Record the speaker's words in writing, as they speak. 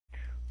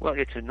Well,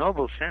 it's a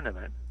noble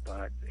sentiment,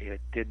 but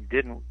it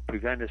didn't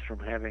prevent us from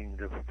having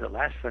the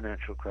last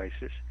financial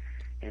crisis,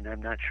 and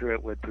I'm not sure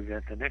it would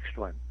prevent the next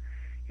one.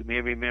 You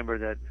may remember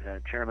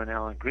that Chairman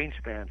Alan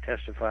Greenspan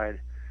testified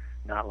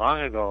not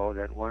long ago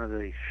that one of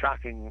the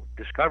shocking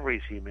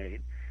discoveries he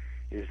made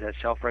is that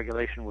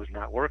self-regulation was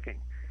not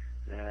working,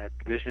 that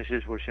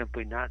businesses were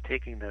simply not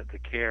taking the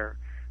care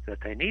that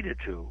they needed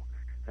to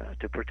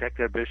protect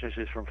their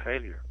businesses from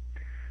failure.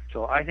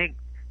 So I think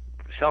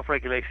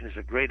self-regulation is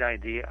a great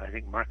idea. I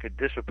think market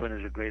discipline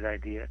is a great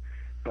idea,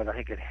 but I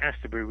think it has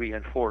to be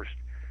reinforced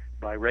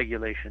by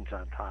regulations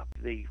on top.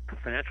 The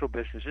financial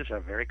businesses are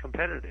very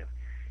competitive.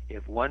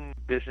 If one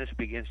business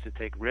begins to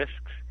take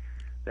risks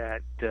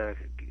that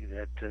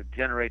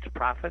generates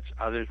profits,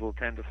 others will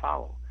tend to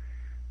follow.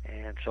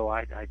 And so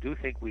I do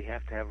think we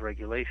have to have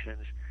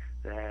regulations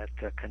that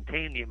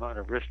contain the amount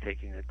of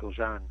risk-taking that goes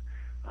on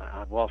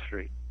Wall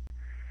Street.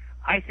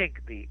 I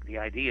think the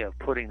idea of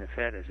putting the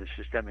Fed as a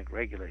systemic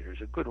regulator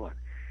is a good one.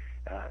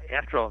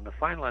 After all, in the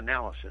final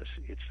analysis,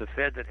 it's the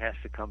Fed that has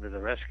to come to the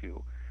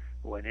rescue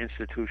when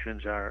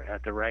institutions are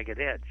at the ragged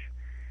edge.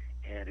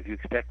 And if you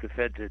expect the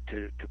Fed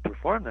to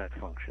perform that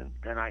function,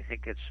 then I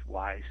think it's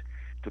wise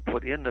to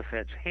put in the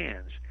Fed's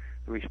hands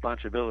the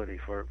responsibility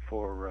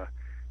for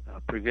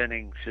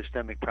preventing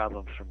systemic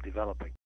problems from developing.